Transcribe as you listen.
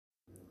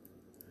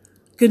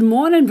Good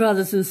morning,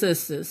 brothers and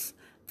sisters.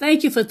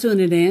 Thank you for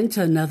tuning in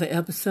to another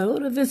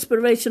episode of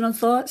Inspirational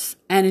Thoughts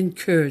and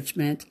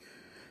Encouragement.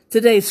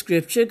 Today's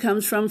scripture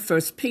comes from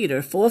 1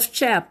 Peter, 4th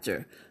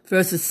chapter,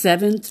 verses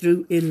 7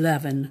 through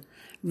 11.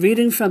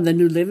 Reading from the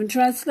New Living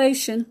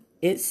Translation,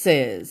 it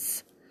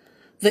says,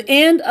 "The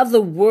end of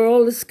the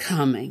world is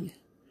coming.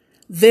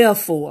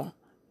 Therefore,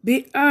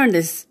 be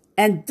earnest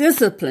and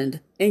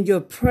disciplined in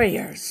your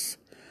prayers.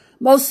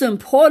 Most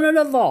important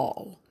of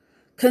all,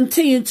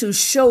 continue to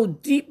show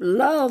deep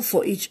love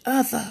for each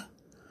other,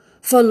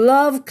 for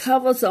love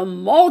covers a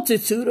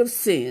multitude of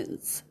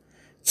sins.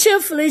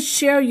 Cheerfully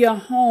share your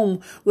home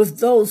with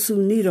those who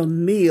need a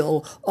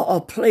meal or a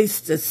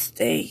place to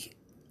stay.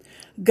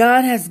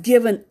 God has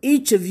given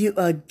each of you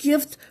a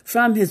gift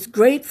from his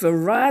great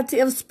variety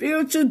of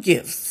spiritual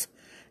gifts.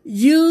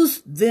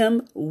 Use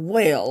them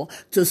well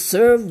to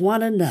serve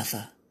one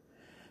another.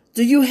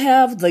 Do you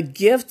have the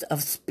gift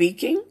of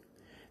speaking?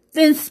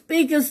 Then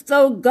speak as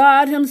though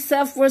God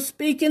himself were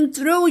speaking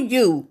through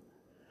you.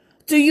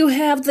 Do you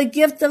have the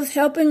gift of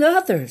helping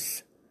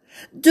others?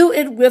 Do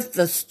it with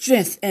the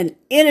strength and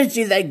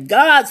energy that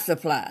God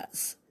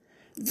supplies.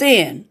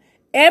 Then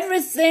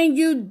everything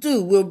you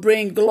do will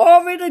bring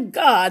glory to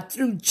God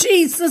through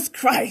Jesus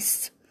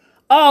Christ.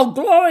 All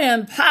glory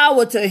and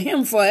power to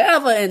him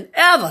forever and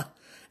ever.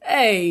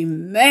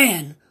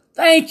 Amen.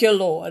 Thank you,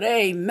 Lord.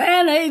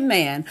 Amen,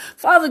 amen.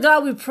 Father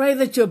God, we pray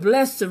that you'll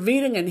bless the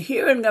reading and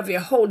hearing of your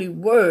holy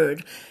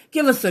word.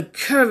 Give us the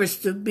courage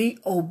to be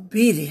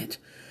obedient.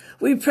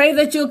 We pray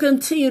that you'll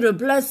continue to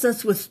bless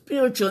us with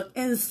spiritual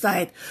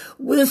insight,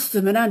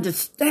 wisdom, and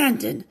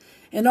understanding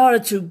in order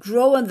to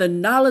grow in the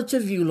knowledge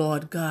of you,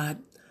 Lord God.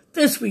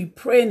 This we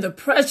pray in the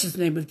precious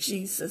name of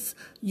Jesus,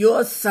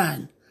 your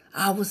Son,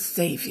 our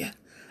Savior.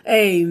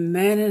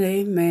 Amen and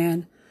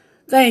amen.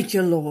 Thank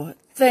you, Lord.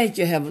 Thank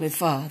you, Heavenly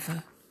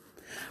Father.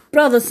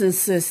 Brothers and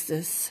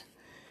sisters,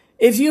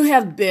 if you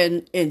have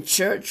been in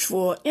church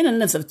for any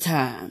length of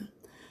time,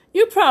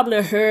 you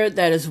probably heard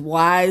that it's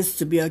wise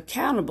to be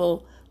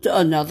accountable to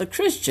another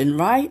Christian,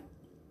 right?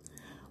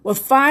 Well,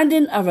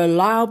 finding a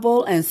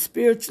reliable and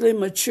spiritually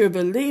mature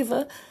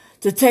believer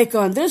to take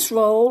on this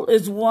role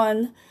is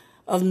one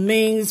of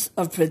means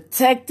of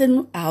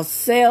protecting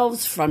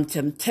ourselves from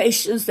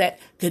temptations that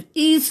could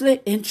easily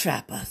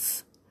entrap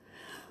us.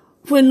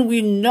 When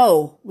we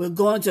know we're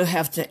going to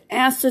have to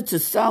answer to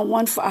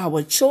someone for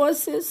our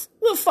choices,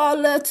 we're far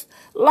less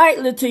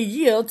likely to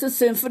yield to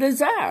sinful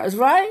desires,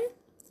 right?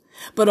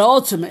 But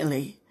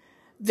ultimately,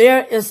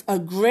 there is a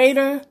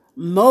greater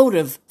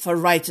motive for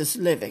righteous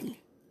living.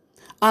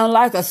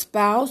 Unlike a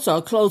spouse or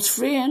a close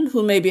friend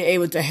who may be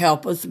able to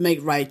help us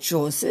make right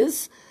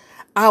choices,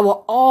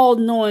 our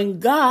all-knowing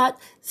God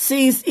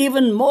sees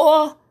even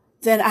more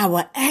than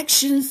our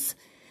actions.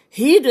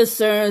 He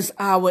discerns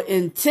our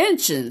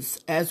intentions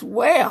as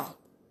well.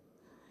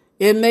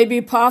 It may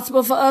be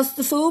possible for us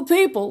to fool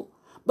people,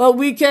 but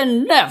we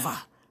can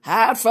never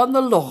hide from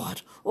the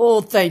Lord.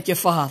 Oh, thank you,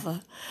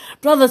 Father.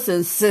 Brothers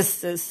and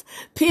sisters,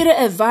 Peter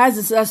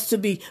advises us to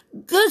be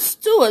good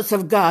stewards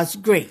of God's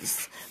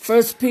grace.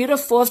 1 Peter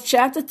 4th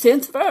chapter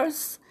 10th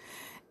verse.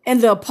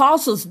 In the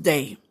apostles'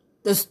 day,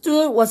 the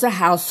steward was a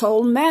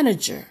household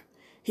manager.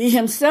 He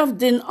himself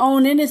didn't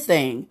own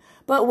anything,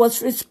 but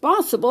was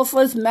responsible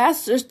for his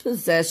master's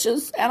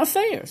possessions and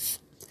affairs.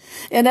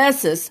 In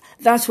essence,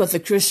 that's what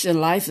the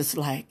Christian life is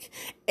like.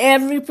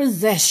 Every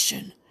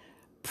possession,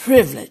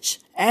 privilege,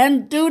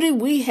 and duty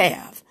we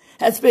have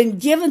has been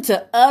given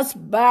to us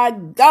by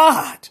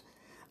God.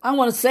 I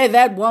want to say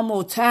that one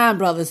more time,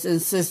 brothers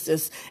and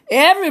sisters.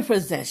 Every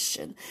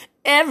possession,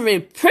 every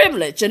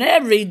privilege, and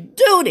every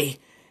duty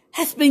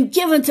has been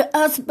given to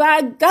us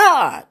by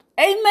God.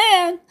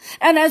 Amen.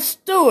 And as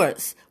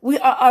stewards, we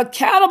are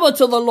accountable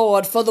to the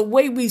Lord for the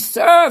way we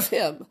serve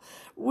him.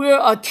 We're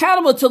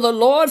accountable to the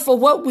Lord for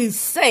what we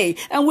say,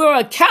 and we're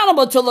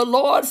accountable to the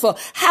Lord for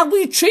how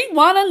we treat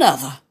one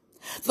another.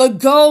 The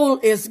goal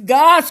is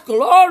God's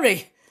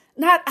glory,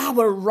 not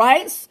our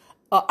rights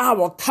or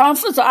our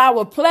comforts or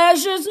our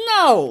pleasures.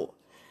 No.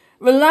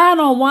 Relying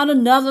on one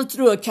another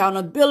through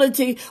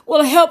accountability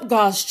will help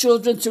God's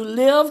children to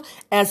live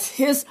as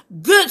his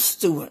good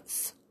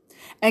stewards.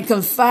 And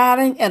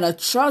confiding in a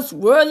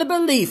trustworthy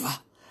believer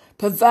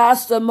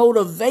provides the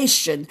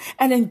motivation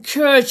and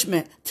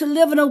encouragement to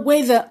live in a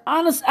way that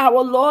honors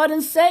our Lord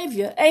and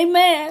Savior.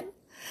 Amen.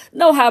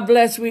 Know how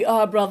blessed we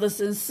are,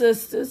 brothers and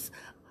sisters.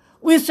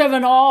 We serve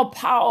an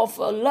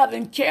all-powerful,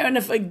 loving, caring,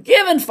 and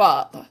forgiving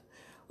Father.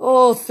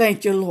 Oh,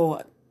 thank you,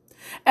 Lord.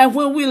 And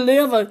when we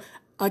live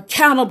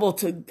accountable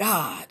to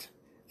God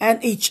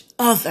and each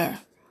other,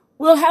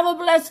 we'll have a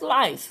blessed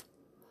life.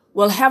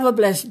 We'll have a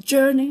blessed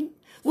journey.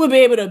 We'll be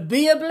able to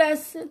be a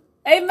blessing.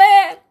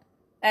 Amen.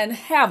 And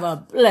have a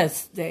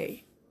blessed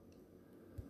day.